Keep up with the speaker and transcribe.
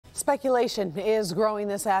Speculation is growing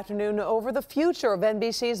this afternoon over the future of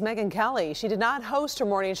NBC's Megyn Kelly. She did not host her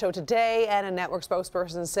morning show today, and a network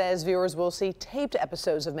spokesperson says viewers will see taped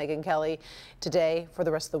episodes of Megyn Kelly today for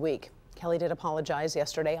the rest of the week. Kelly did apologize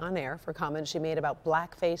yesterday on air for comments she made about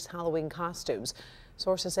blackface Halloween costumes.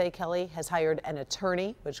 Sources say Kelly has hired an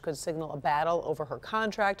attorney, which could signal a battle over her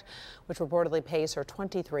contract, which reportedly pays her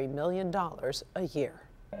 $23 million a year.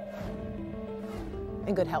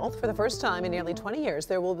 In good health, for the first time in nearly 20 years,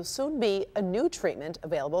 there will soon be a new treatment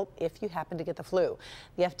available if you happen to get the flu.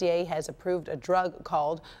 The FDA has approved a drug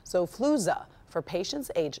called Xofluza for patients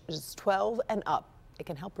ages 12 and up. It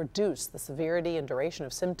can help reduce the severity and duration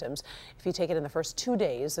of symptoms if you take it in the first 2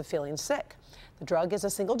 days of feeling sick. The drug is a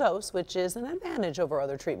single dose, which is an advantage over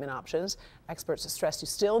other treatment options. Experts stress you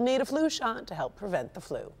still need a flu shot to help prevent the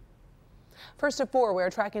flu. First at 4, we're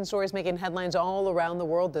tracking stories making headlines all around the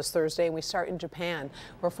world this Thursday, and we start in Japan,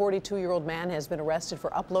 where a 42-year-old man has been arrested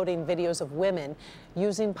for uploading videos of women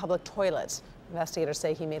using public toilets. Investigators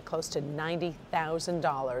say he made close to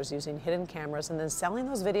 $90,000 using hidden cameras and then selling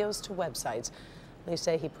those videos to websites. They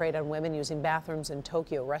say he preyed on women using bathrooms in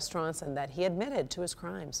Tokyo restaurants and that he admitted to his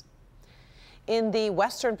crimes. In the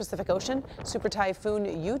western Pacific Ocean, Super Typhoon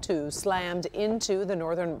Yutu slammed into the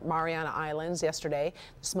northern Mariana Islands yesterday.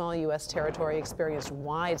 The small U.S. territory experienced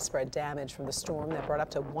widespread damage from the storm that brought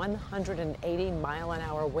up to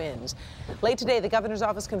 180-mile-an-hour winds. Late today, the governor's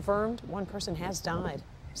office confirmed one person has died.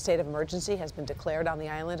 State of emergency has been declared on the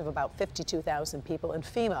island of about 52,000 people, and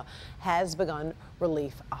FEMA has begun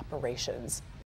relief operations.